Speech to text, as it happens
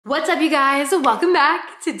What's up, you guys? Welcome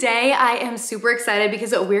back. Today I am super excited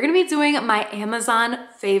because we're gonna be doing my Amazon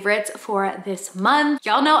favorites for this month.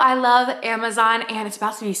 Y'all know I love Amazon and it's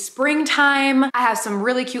about to be springtime. I have some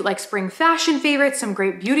really cute like spring fashion favorites, some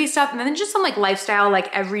great beauty stuff, and then just some like lifestyle,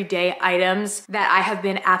 like everyday items that I have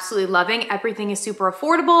been absolutely loving. Everything is super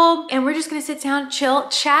affordable and we're just gonna sit down, chill,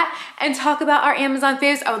 chat, and talk about our Amazon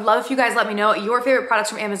faves. I would love if you guys let me know your favorite products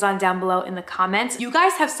from Amazon down below in the comments. You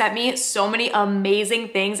guys have sent me so many amazing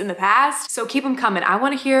things in the past, so keep them coming. I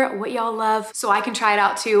want to hear what y'all love so I can try it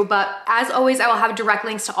out too. But as always, I will have direct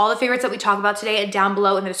links to all the favorites that we talk about today down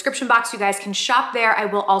below in the description box. You guys can shop there. I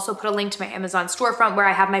will also put a link to my Amazon storefront where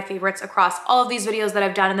I have my favorites across all of these videos that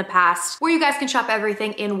I've done in the past, where you guys can shop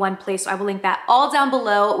everything in one place. So I will link that all down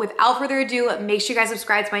below. Without further ado, make sure you guys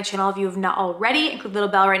subscribe to my channel if you have not already, and click the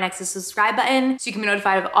little bell right next to the subscribe button so you can be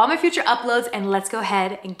notified of all my future uploads. And let's go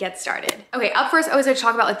ahead and get started. Okay, up first, I always like to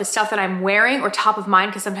talk about like the stuff that I'm wearing or top of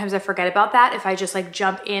mind, because sometimes I forget about that if I just like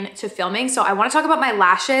jump into filming. So I want to talk about my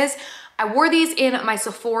lashes. I wore these in my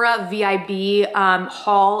Sephora VIB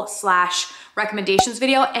haul slash recommendations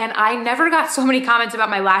video, and I never got so many comments about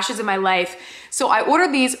my lashes in my life. So I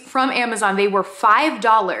ordered these from Amazon. They were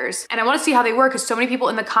 $5, and I want to see how they were because so many people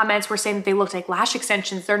in the comments were saying that they looked like lash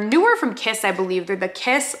extensions. They're newer from Kiss, I believe. They're the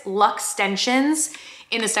Kiss Luxe Extensions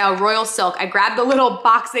in the style Royal Silk. I grabbed the little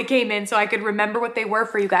box they came in so I could remember what they were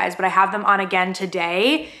for you guys, but I have them on again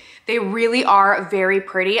today. They really are very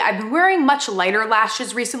pretty. I've been wearing much lighter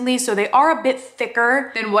lashes recently, so they are a bit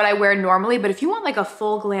thicker than what I wear normally. But if you want like a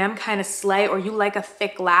full glam kind of slay, or you like a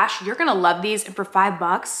thick lash, you're gonna love these. And for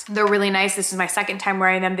 $5, they're really nice. This is my second time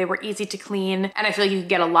wearing them. They were easy to clean, and I feel like you could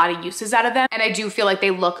get a lot of uses out of them. And I do feel like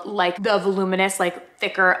they look like the voluminous, like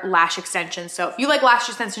thicker lash extensions. So if you like lash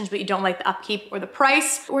extensions, but you don't like the upkeep or the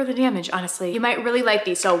price or the damage, honestly, you might really like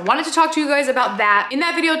these. So wanted to talk to you guys about that. In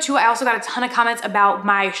that video too, I also got a ton of comments about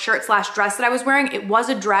my shirt slash dress that I was wearing. It was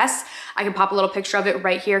a dress. I can pop a little picture of it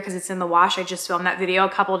right here because it's in the wash. I just filmed that video a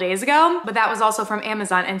couple days ago, but that was also from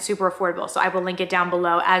Amazon and super affordable. So I will link it down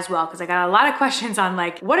below as well, because I got a lot of questions on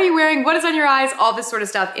like, what are you wearing? What is on your eyes? All this sort of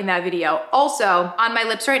stuff in that video. Also on my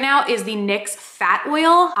lips right now is the NYX Fat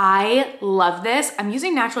Oil. I love this. I'm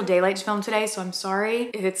using natural daylight to film today, so I'm sorry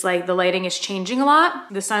if it's like the lighting is changing a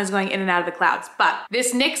lot. The sun is going in and out of the clouds, but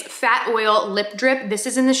this NYX Fat Oil Lip Drip, this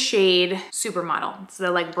is in the shade Supermodel. It's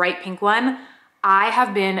the like bright pink one. I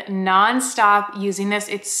have been nonstop using this.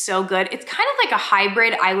 It's so good. It's kind of like a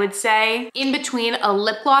hybrid, I would say, in between a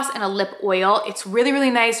lip gloss and a lip oil. It's really, really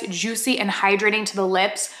nice, juicy, and hydrating to the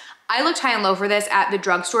lips. I looked high and low for this at the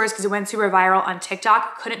drugstores because it went super viral on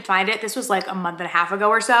TikTok. Couldn't find it. This was like a month and a half ago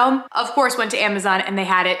or so. Of course, went to Amazon and they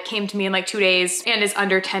had it. Came to me in like 2 days and is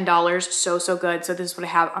under $10. So, so good. So this is what I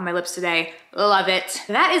have on my lips today. Love it.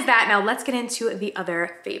 That is that. Now let's get into the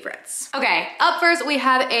other favorites. Okay, up first we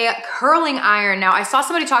have a curling iron. Now I saw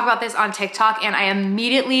somebody talk about this on TikTok and I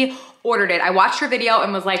immediately ordered it. I watched her video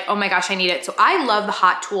and was like, oh my gosh, I need it. So I love the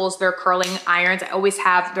Hot Tools, their curling irons. I always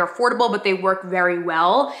have. They're affordable, but they work very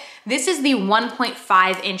well. This is the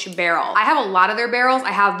 1.5-inch barrel. I have a lot of their barrels. I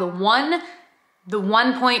have the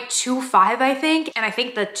 1.25, I think, and I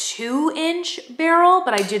think the 2-inch barrel,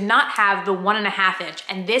 but I did not have the 1.5-inch.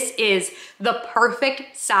 And this is the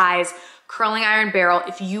perfect size curling iron barrel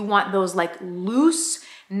if you want those like loose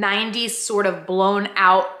 90s sort of blown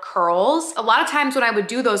out curls. A lot of times when I would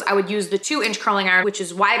do those, I would use the 2-inch curling iron, which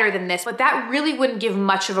is wider than this, but that really wouldn't give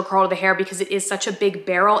much of a curl to the hair because it is such a big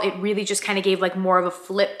barrel. It really just kind of gave like more of a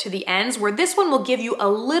flip to the ends, where this one will give you a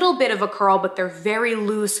little bit of a curl, but they're very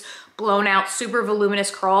loose, blown out, super voluminous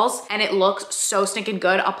curls, and it looks so stinking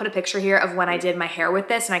good. I'll put a picture here of when I did my hair with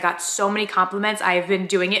this, and I got so many compliments. I've been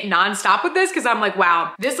doing it nonstop with this because I'm like,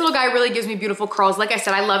 wow, this little guy really gives me beautiful curls. Like I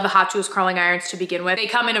said, I love the Hot Tools curling irons to begin with. They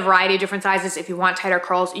come in a variety of different sizes if you want tighter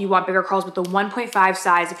curls, you want bigger curls, but the 1.5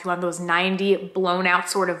 size, if you want those 90 blown out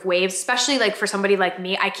sort of waves, especially like for somebody like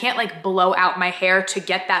me, I can't like blow out my hair to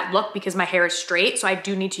get that look because my hair is straight. So I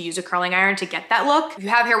do need to use a curling iron to get that look. If you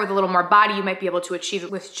have hair with a little more body, you might be able to achieve it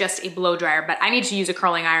with just a blow dryer, but I need to use a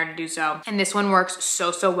curling iron to do so. And this one works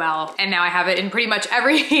so, so well. And now I have it in pretty much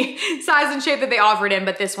every size and shape that they offered in,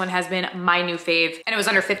 but this one has been my new fave. And it was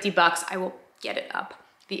under 50 bucks. I will get it up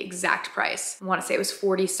the exact price. I wanna say it was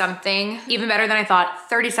 40 something. Even better than I thought,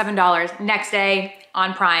 $37. Next day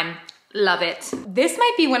on Prime. Love it. This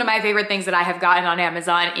might be one of my favorite things that I have gotten on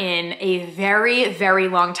Amazon in a very, very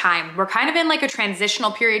long time. We're kind of in like a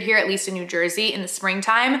transitional period here, at least in New Jersey in the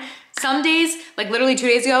springtime. Some days, like literally 2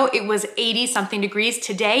 days ago, it was 80 something degrees.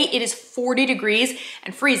 Today it is 40 degrees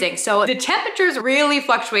and freezing. So the temperatures really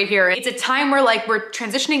fluctuate here. It's a time where like we're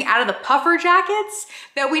transitioning out of the puffer jackets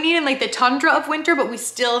that we need in like the tundra of winter, but we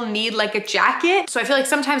still need like a jacket. So I feel like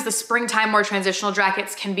sometimes the springtime more transitional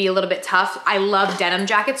jackets can be a little bit tough. I love denim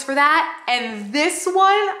jackets for that. And this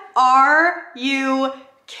one, are you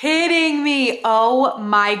kidding me? Oh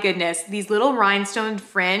my goodness. These little rhinestone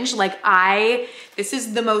fringe, this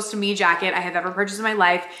is the most me jacket I have ever purchased in my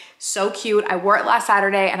life. So cute. I wore it last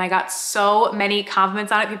Saturday and I got so many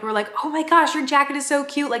compliments on it. People were like, oh my gosh, your jacket is so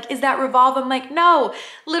cute. Like, is that Revolve? I'm like, no,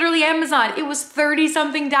 literally Amazon. It was 30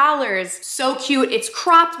 something dollars. So cute. It's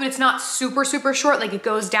cropped, but it's not super, super short. Like it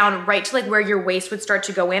goes down right to like where your waist would start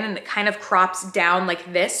to go in, and it kind of crops down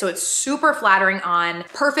like this. So it's super flattering on.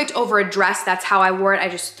 Perfect over a dress. That's how I wore it. I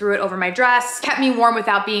just threw it over my dress. Kept me warm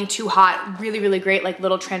without being too hot. Really, really great, like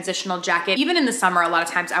little transitional jacket. Even in the summer, a lot of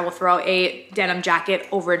times I will throw a denim jacket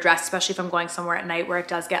over a dress, especially if I'm going somewhere at night where it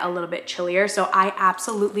does get a little bit chillier. So I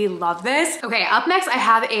absolutely love this. Okay, up next I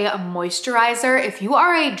have a moisturizer. If you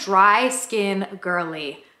are a dry skin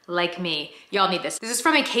girly like me, y'all need this. This is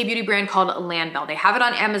from a K-beauty brand called Landbell. They have it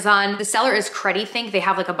on Amazon. The seller is Credi Think. They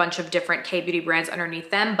have like a bunch of different K-beauty brands underneath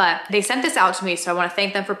them, but they sent this out to me, so I wanna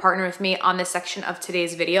thank them for partnering with me on this section of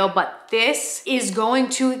today's video. But this is going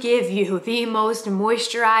to give you the most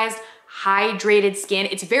moisturized, hydrated skin.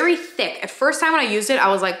 It's very thick. At first time when I used it, I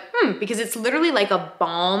was like, because it's literally like a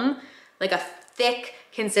balm, like a thick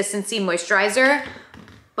consistency moisturizer,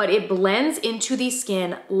 but it blends into the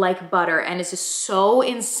skin like butter and is just so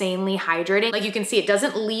insanely hydrating. Like you can see, it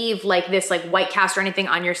doesn't leave like this like white cast or anything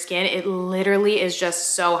on your skin. It literally is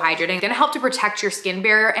just so hydrating. It's gonna help to protect your skin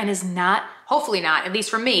barrier and is not, hopefully not, at least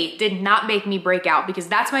for me, did not make me break out, because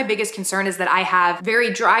that's my biggest concern, is that I have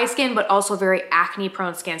very dry skin, but also very acne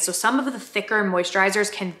prone skin. So some of the thicker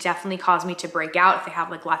moisturizers can definitely cause me to break out if they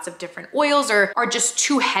have like lots of different oils or are just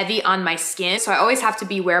too heavy on my skin. So I always have to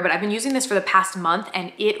be aware, but I've been using this for the past month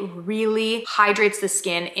and it really hydrates the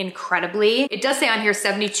skin incredibly. It does say on here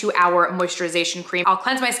 72-hour moisturization cream. I'll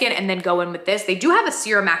cleanse my skin and then go in with this. They do have a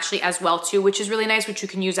serum actually as well too, which is really nice, which you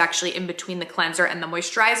can use actually in between the cleanser and the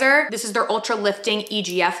moisturizer. This is their Ultra Lifting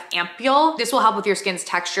EGF Ampule. This will help with your skin's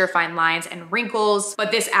texture, fine lines, and wrinkles, but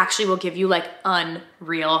this actually will give you like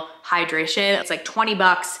unreal hydration. It's like 20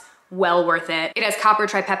 bucks. Well worth it. It has copper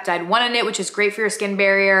tripeptide 1 in it, which is great for your skin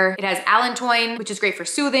barrier. It has allantoin, which is great for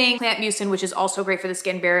soothing, plant mucin, which is also great for the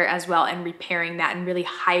skin barrier as well, and repairing that and really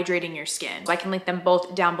hydrating your skin. So I can link them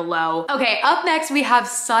both down below. Okay, up next we have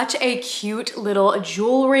such a cute little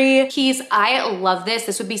jewelry piece. I love this.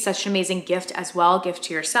 This would be such an amazing gift as well. Gift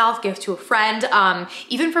to yourself, gift to a friend.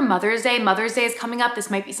 Even for Mother's Day. Mother's Day is coming up. This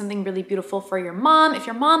might be something really beautiful for your mom if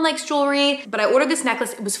your mom likes jewelry. But I ordered this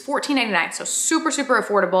necklace. It was $14.99, so super, super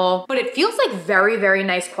affordable. But it feels like very, very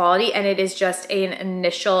nice quality, and it is just an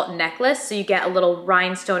initial necklace. So you get a little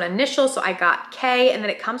rhinestone initial. So I got K, and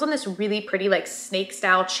then it comes on this really pretty like snake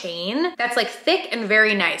style chain that's like thick and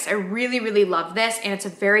very nice. I really, really love this, and it's a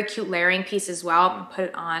very cute layering piece as well. I'm gonna put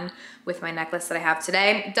it on with my necklace that I have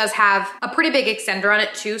today. It does have a pretty big extender on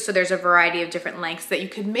it too, so there's a variety of different lengths that you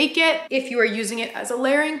could make it if you are using it as a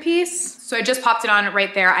layering piece. So I just popped it on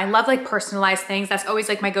right there. I love like personalized things. That's always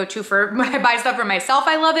like my go-to for when I buy stuff for myself.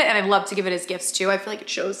 I love it, and I love to give it as gifts too. I feel like it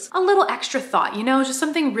shows a little extra thought, you know, just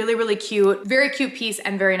something really, really cute. Very cute piece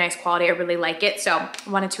and very nice quality. I really like it, so I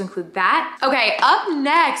wanted to include that. Okay, up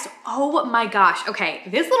next, oh my gosh. Okay,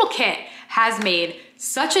 this little kit has made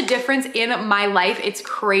such a difference in my life. It's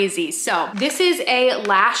crazy. So this is a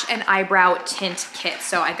lash and eyebrow tint kit.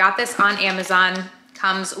 So I got this on Amazon.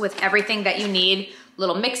 Comes with everything that you need.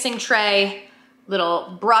 Little mixing tray,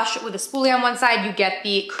 little brush with a spoolie on one side. You get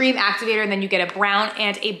the cream activator, and then you get a brown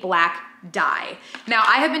and a black dye. Now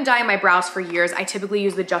I have been dyeing my brows for years. I typically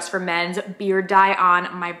use the Just for Men's beard dye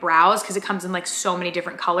on my brows because it comes in like so many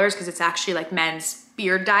different colors, because it's actually like men's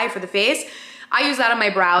beard dye for the face. I use that on my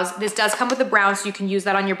brows. This does come with a brown, so you can use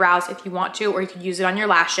that on your brows if you want to, or you could use it on your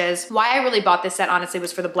lashes. Why I really bought this set, honestly,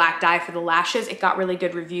 was for the black dye for the lashes. It got really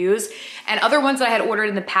good reviews, and other ones that I had ordered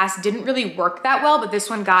in the past didn't really work that well, but this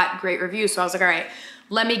one got great reviews. So I was like, all right,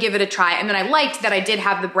 let me give it a try. And then I liked that I did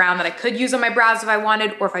have the brown that I could use on my brows if I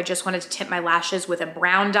wanted, or if I just wanted to tint my lashes with a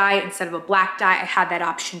brown dye instead of a black dye, I had that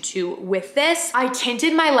option too with this. I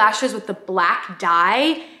tinted my lashes with the black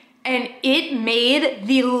dye, and it made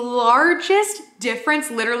the largest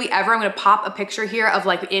difference literally ever. I'm gonna pop a picture here of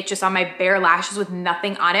like it just on my bare lashes with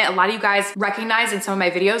nothing on it. A lot of you guys recognize in some of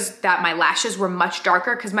my videos that my lashes were much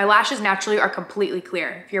darker, because my lashes naturally are completely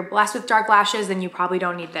clear. If you're blessed with dark lashes, then you probably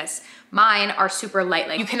don't need this. Mine are super light.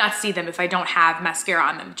 Like you cannot see them if I don't have mascara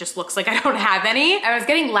on them. It just looks like I don't have any. I was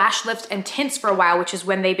getting lash lifts and tints for a while, which is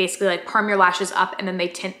when they basically like perm your lashes up and then they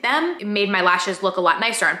tint them. It made my lashes look a lot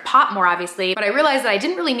nicer and pop more obviously, but I realized that I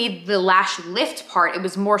didn't really need the lash lift part. It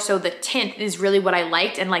was more so the tint is really what I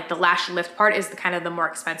liked, and like the lash lift part is the kind of the more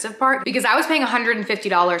expensive part, because I was paying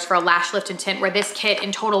 $150 for a lash lift and tint, where this kit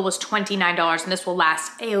in total was $29, and this will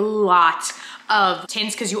last a lot of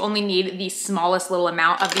tints because you only need the smallest little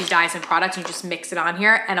amount of these dyes and products. You just mix it on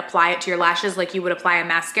here and apply it to your lashes like you would apply a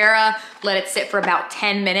mascara. Let it sit for about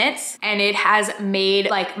 10 minutes and it has made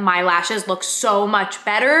like my lashes look so much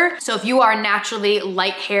better. So if you are naturally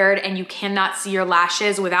light haired and you cannot see your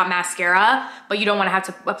lashes without mascara, but you don't want to have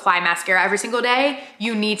to apply mascara every single day,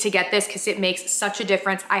 you need to get this because it makes such a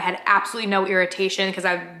difference. I had absolutely no irritation because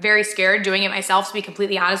I'm very scared doing it myself, to be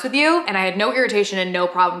completely honest with you. And I had no irritation and no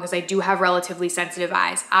problem because I do have relatively sensitive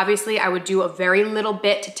eyes. Obviously, I would do a very little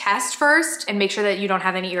bit to test first and make sure that you don't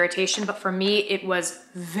have any irritation. But for me, it was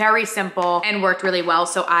very simple and worked really well.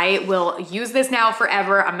 So I will use this now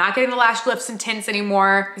forever. I'm not getting the lash lifts and tints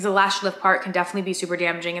anymore because the lash lift part can definitely be super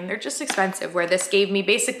damaging and they're just expensive, where this gave me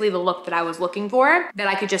basically the look that I was looking for that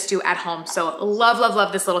I could just do at home. So love, love,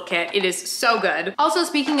 love this little kit. It is so good. Also,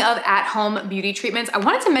 speaking of at-home beauty treatments, I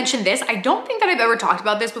wanted to mention this. I don't think that I've ever talked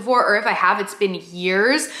about this before, or if I have, it's been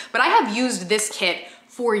years, but I have used this kit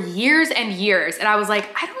for years and years. And I was like,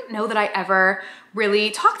 I don't know that I ever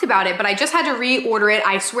really talked about it, but I just had to reorder it.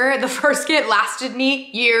 I swear the first kit lasted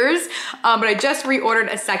me years, but I just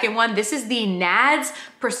reordered a second one. This is the NADS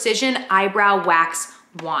Precision Eyebrow Wax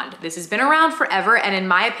Wand. This has been around forever and in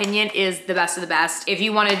my opinion is the best of the best. If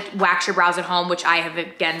you want to wax your brows at home, which I have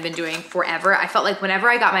again been doing forever, I felt like whenever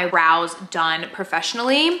I got my brows done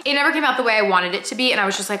professionally, it never came out the way I wanted it to be. And I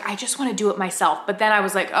was just like, I just want to do it myself. But then I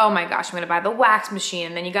was like, oh my gosh, I'm gonna buy the wax machine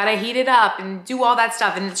and then you gotta heat it up and do all that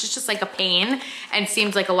stuff. And it's just like a pain and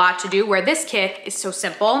seems like a lot to do, where this kit is so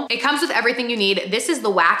simple. It comes with everything you need. This is the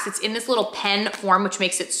wax. It's in this little pen form, which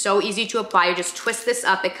makes it so easy to apply. You just twist this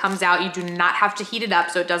up, it comes out. You do not have to heat it up,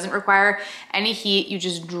 so it doesn't require any heat. You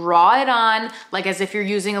just draw it on like as if you're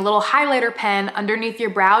using a little highlighter pen underneath your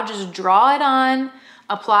brow. Just draw it on,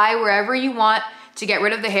 apply wherever you want to get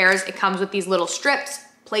rid of the hairs. It comes with these little strips,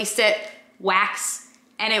 place it, wax,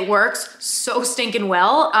 and it works so stinking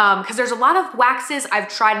well. Because there's a lot of waxes I've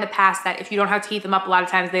tried in the past that if you don't have to heat them up, a lot of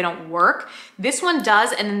times they don't work. This one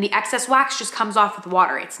does, and then the excess wax just comes off with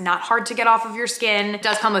water. It's not hard to get off of your skin. It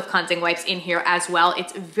does come with cleansing wipes in here as well.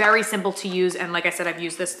 It's very simple to use, and like I said, I've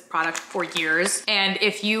used this product for years. And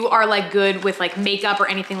if you are like good with like makeup or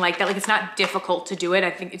anything like that, like it's not difficult to do it.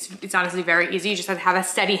 I think it's honestly very easy. You just have to have a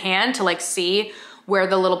steady hand to like see where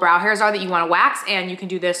the little brow hairs are that you want to wax, and you can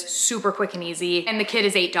do this super quick and easy. And the kit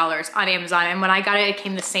is $8 on Amazon, and when I got it, it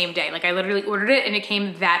came the same day. Like I literally ordered it and it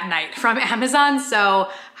came that night from Amazon. So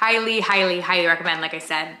highly, highly, highly recommend. Like I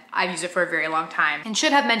said, I've used it for a very long time and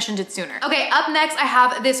should have mentioned it sooner. Okay, up next I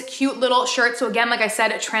have this cute little shirt. So again, like I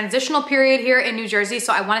said, a transitional period here in New Jersey.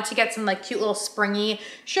 So I wanted to get some like cute little springy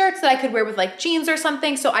shirts that I could wear with like jeans or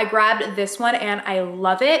something. So I grabbed this one and I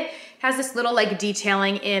love it. It has this little like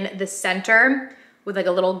detailing in the center with like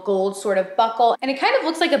a little gold sort of buckle. And it kind of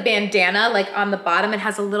looks like a bandana, like on the bottom. It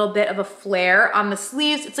has a little bit of a flare on the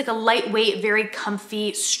sleeves. It's like a lightweight, very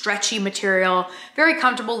comfy, stretchy material, very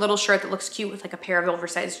comfortable little shirt that looks cute with like a pair of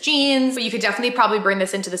oversized jeans. But you could definitely probably bring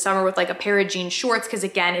this into the summer with like a pair of jean shorts, because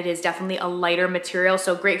again, it is definitely a lighter material.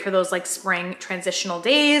 So great for those like spring transitional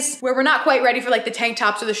days where we're not quite ready for like the tank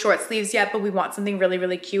tops or the short sleeves yet, but we want something really,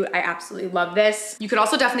 really cute. I absolutely love this. You could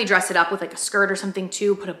also definitely dress it up with like a skirt or something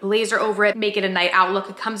too, put a blazer over it, make it a night out look.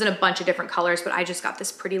 It comes in a bunch of different colors, but I just got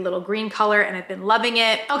this pretty little green color and I've been loving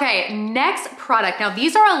it. Okay, next product. Now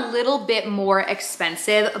these are a little bit more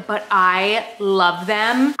expensive, but I love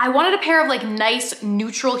them. I wanted a pair of like nice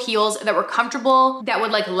neutral heels that were comfortable, that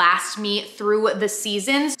would like last me through the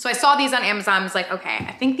seasons. So I saw these on Amazon. I was like, okay,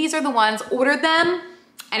 I think these are the ones. Ordered them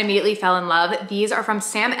and immediately fell in love. These are from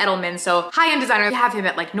Sam Edelman, so high-end designer. You have him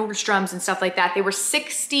at like Nordstrom's and stuff like that. They were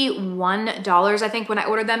 $61, I think, when I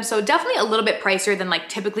ordered them. So definitely a little bit pricier than like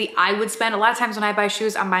typically I would spend. A lot of times when I buy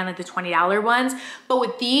shoes, I'm buying like the $20 ones. But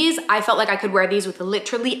with these, I felt like I could wear these with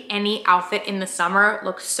literally any outfit in the summer.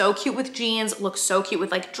 Look so cute with jeans, look so cute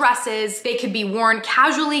with like dresses. They could be worn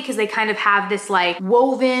casually because they kind of have this like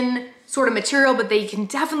woven sort of material, but they can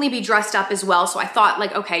definitely be dressed up as well. So I thought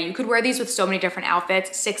like, okay, you could wear these with so many different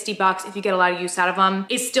outfits. 60 bucks if you get a lot of use out of them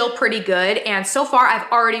is still pretty good. And so far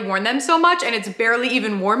I've already worn them so much and it's barely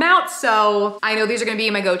even warm out. So I know these are gonna be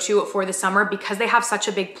my go-to for the summer because they have such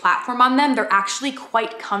a big platform on them. They're actually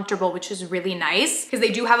quite comfortable, which is really nice because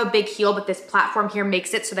they do have a big heel, but this platform here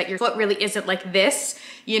makes it so that your foot really isn't like this,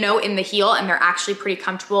 you know, in the heel, and they're actually pretty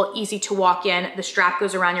comfortable, easy to walk in. The strap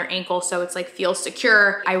goes around your ankle, so it's like feels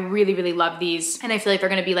secure. I really, really love these. And I feel like they're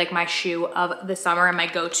gonna be like my shoe of the summer and my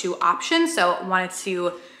go-to option. So I wanted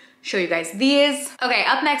to show you guys these. Okay,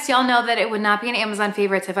 up next, y'all know that it would not be an Amazon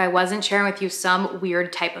favorites if I wasn't sharing with you some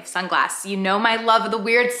weird type of sunglasses. You know my love of the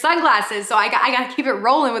weird sunglasses, so I gotta keep it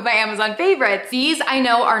rolling with my Amazon favorites. These I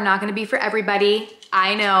know are not gonna be for everybody,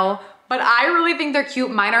 I know, but I really think they're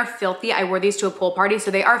cute. Mine are filthy. I wore these to a pool party,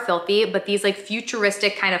 so they are filthy, but these like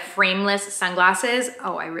futuristic kind of frameless sunglasses.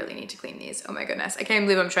 Oh, I really need to clean these. Oh my goodness. I can't even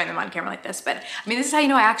believe I'm showing them on camera like this, but I mean, this is how you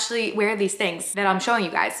know I actually wear these things that I'm showing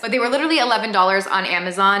you guys. But they were literally $11 on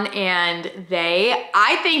Amazon, and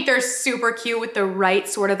I think they're super cute with the right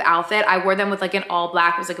sort of outfit. I wore them with like an all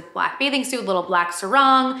black, it was like a black bathing suit, little black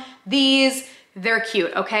sarong. They're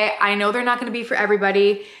cute, okay? I know they're not gonna be for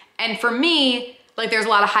everybody. And for me, like there's a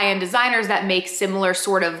lot of high-end designers that make similar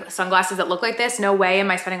sort of sunglasses that look like this. No way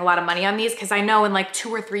am I spending a lot of money on these because I know in like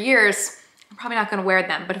 2 or 3 years, I'm probably not gonna wear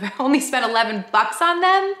them. But if I only spent 11 bucks on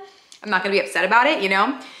them, I'm not gonna be upset about it, you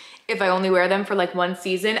know? If I only wear them for like 1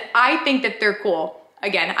 season, I think that they're cool.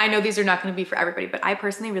 Again, I know these are not gonna be for everybody, but I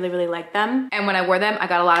personally really, really like them. And when I wore them, I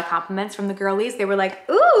got a lot of compliments from the girlies. They were like,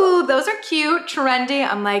 ooh, those are cute, trendy.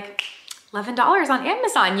 I'm like, $11 on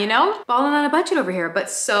Amazon, you know? Balling on a budget over here, but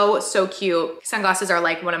so, so cute. Sunglasses are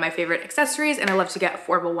like one of my favorite accessories, and I love to get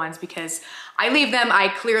affordable ones because I leave them, I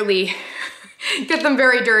clearly get them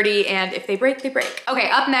very dirty, and if they break, they break. Okay,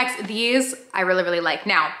 up next, these I really, really like.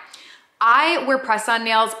 Now, I wear press-on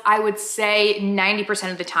nails, I would say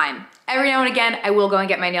 90% of the time. Every now and again, I will go and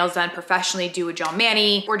get my nails done professionally, do a gel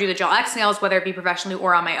mani or do the gel X nails, whether it be professionally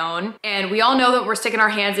or on my own. And we all know that we're sticking our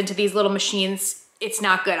hands into these little machines. It's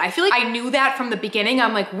not good. I feel like I knew that from the beginning.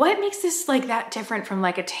 I'm like, what makes this like that different from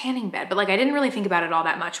like a tanning bed? But like, I didn't really think about it all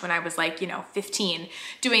that much when I was like, you know, 15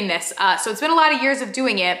 doing this. So it's been a lot of years of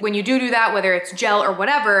doing it. When you do that, whether it's gel or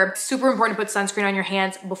whatever, super important to put sunscreen on your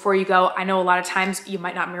hands before you go. I know a lot of times you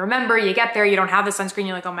might not remember, you get there, you don't have the sunscreen,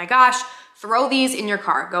 you're like, oh my gosh. Throw these in your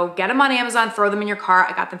car. Go get them on Amazon, throw them in your car.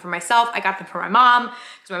 I got them for myself. I got them for my mom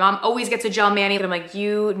because my mom always gets a gel mani, but I'm like,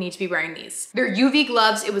 you need to be wearing these. They're UV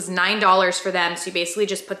gloves. It was $9 for them. So you basically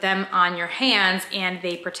just put them on your hands and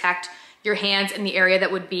they protect your hands in the area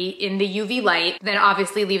that would be in the UV light, then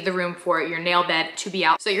obviously leave the room for your nail bed to be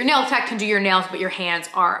out. So your nail tech can do your nails, but your hands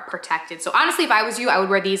are protected. So honestly, if I was you, I would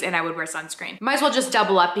wear these and I would wear sunscreen. Might as well just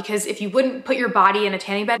double up because if you wouldn't put your body in a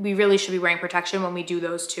tanning bed, we really should be wearing protection when we do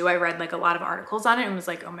those too. I read like a lot of articles on it and was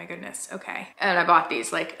like, oh my goodness, okay. And I bought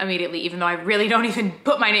these like immediately, even though I really don't even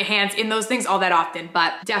put my hands in those things all that often,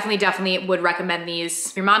 but definitely would recommend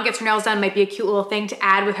these. If your mom gets her nails done, might be a cute little thing to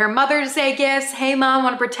add with her Mother's Day gifts. Hey mom,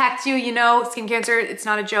 wanna protect you, you know, skin cancer, it's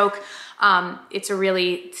not a joke. It's a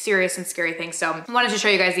really serious and scary thing. So I wanted to show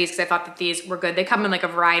you guys these because I thought that these were good. They come in like a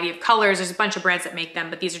variety of colors. There's a bunch of brands that make them,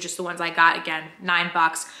 but these are just the ones I got. Again,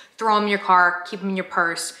 $9. Throw them in your car, keep them in your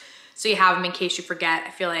purse so you have them in case you forget.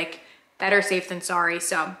 I feel like better safe than sorry.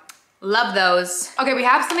 So love those. Okay, we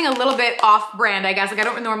have something a little bit off brand, I guess. Like I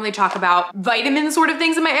don't normally talk about vitamin sort of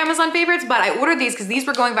things in my Amazon favorites, but I ordered these because these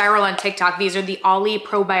were going viral on TikTok. These are the Ollie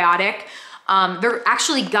Probiotic. They're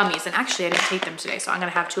actually gummies, and actually I didn't take them today, so I'm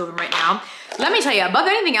gonna have 2 of them right now. Let me tell you, above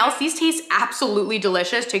anything else, these taste absolutely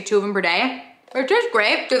delicious. Take 2 of them per day. They taste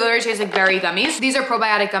great. They literally taste like berry gummies. These are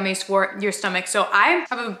probiotic gummies for your stomach. So I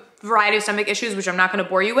have a variety of stomach issues, which I'm not gonna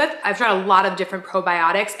bore you with. I've tried a lot of different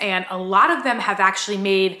probiotics, and a lot of them have actually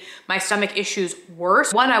made my stomach issues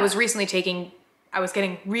worse. One I was recently taking, I was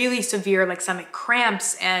getting really severe like stomach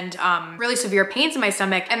cramps and really severe pains in my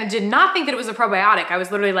stomach, and I did not think that it was a probiotic. I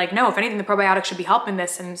was literally like, no, if anything, the probiotic should be helping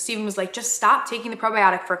this. And Steven was like, just stop taking the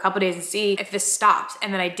probiotic for a couple days and see if this stops.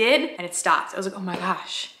 And then I did, and it stopped. I was like, oh my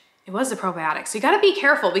gosh. It was the probiotics. So you gotta be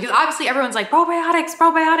careful because obviously everyone's like,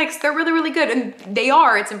 probiotics, they're really, really good. And they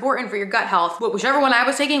are, it's important for your gut health. But whichever one I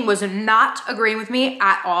was taking was not agreeing with me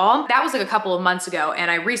at all. That was like a couple of months ago,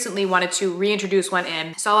 and I recently wanted to reintroduce one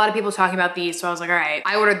in. Saw a lot of people talking about these, so I was like, all right,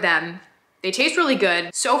 I ordered them. They taste really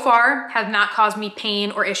good. So far, have not caused me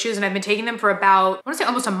pain or issues, and I've been taking them for about, I wanna say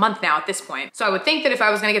almost a month now at this point. So I would think that if I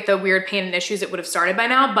was gonna get the weird pain and issues, it would have started by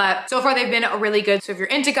now, but so far they've been really good. So if you're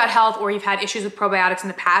into gut health or you've had issues with probiotics in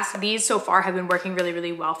the past, these so far have been working really,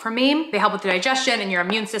 really well for me. They help with the digestion and your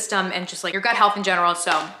immune system and just like your gut health in general.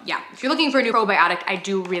 So yeah, if you're looking for a new probiotic, I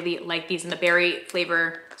do really like these, and the berry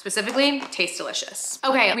flavor specifically tastes delicious.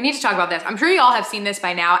 Okay, we need to talk about this. I'm sure you all have seen this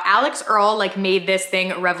by now. Alex Earl like made this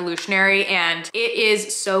thing revolutionary, and it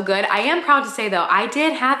is so good. I am proud to say though, I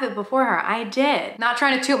did have it before her. I did. Not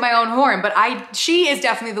trying to toot my own horn, but she is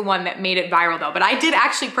definitely the one that made it viral though. But I did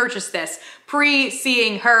actually purchase this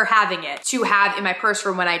pre-seeing her having it to have in my purse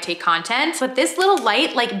for when I take content. But this little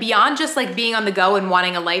light, like beyond just like being on the go and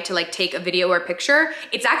wanting a light to like take a video or a picture,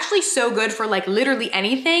 it's actually so good for like literally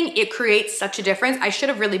anything. It creates such a difference. I should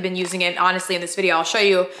have really been using it honestly in this video. I'll show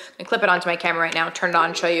you and clip it onto my camera right now, turn it on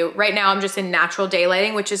and show you. Right now I'm just in natural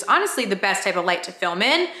daylighting, which is honestly the best type of light to film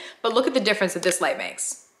in, but look at the difference that this light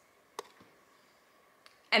makes.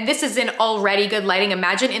 And this is in already good lighting.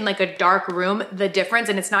 Imagine in like a dark room, the difference,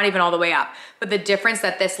 and it's not even all the way up, but the difference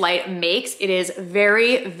that this light makes. It is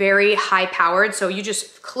very, very high powered. So you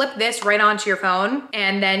just clip this right onto your phone,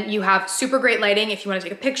 and then you have super great lighting. If you wanna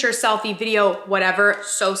take a picture, selfie, video, whatever,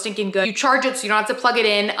 so stinking good. You charge it so you don't have to plug it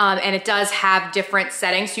in, and it does have different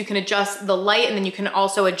settings. So you can adjust the light, and then you can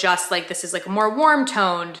also adjust, like this is like a more warm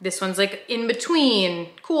toned. This one's like in between,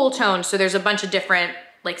 cool toned. So there's a bunch of different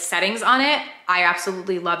like settings on it. I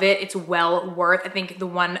absolutely love it. It's well worth. I think the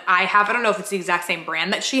one I have, I don't know if it's the exact same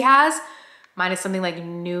brand that she has. Mine is something like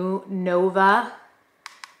Nova.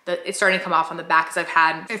 It's starting to come off on the back because I've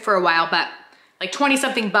had it for a while, but like 20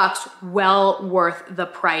 something bucks, well worth the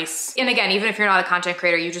price. And again, even if you're not a content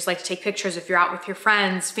creator, you just like to take pictures, if you're out with your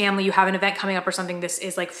friends, family, you have an event coming up or something, this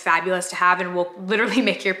is like fabulous to have, and will literally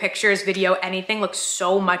make your pictures, video, anything look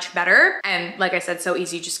so much better. And like I said, so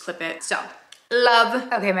easy, just clip it. So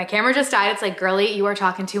love. Okay, my camera just died. It's like, girly, you are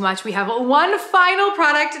talking too much. We have one final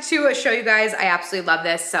product to show you guys. I absolutely love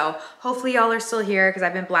this. So hopefully y'all are still here because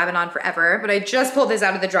I've been blabbing on forever, but I just pulled this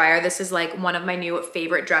out of the dryer. This is like one of my new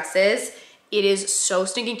favorite dresses. It is so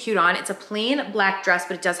stinking cute on. It's a plain black dress,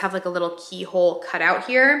 but it does have like a little keyhole cut out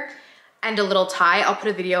here and a little tie. I'll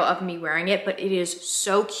put a video of me wearing it, but it is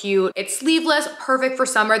so cute. It's sleeveless, perfect for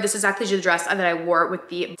summer. This is actually the dress that I wore with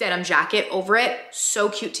the denim jacket over it. So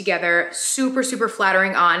cute together, super, super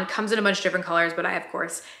flattering on. Comes in a bunch of different colors, but I, of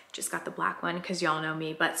course, just got the black one because y'all know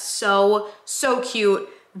me, but so, so cute.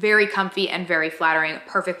 Very comfy and very flattering,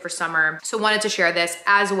 perfect for summer. So wanted to share this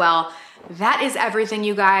as well. That is everything,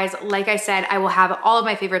 you guys. Like I said, I will have all of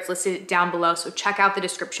my favorites listed down below, so check out the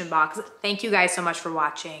description box. Thank you guys so much for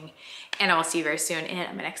watching, and I will see you very soon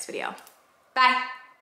in my next video. Bye.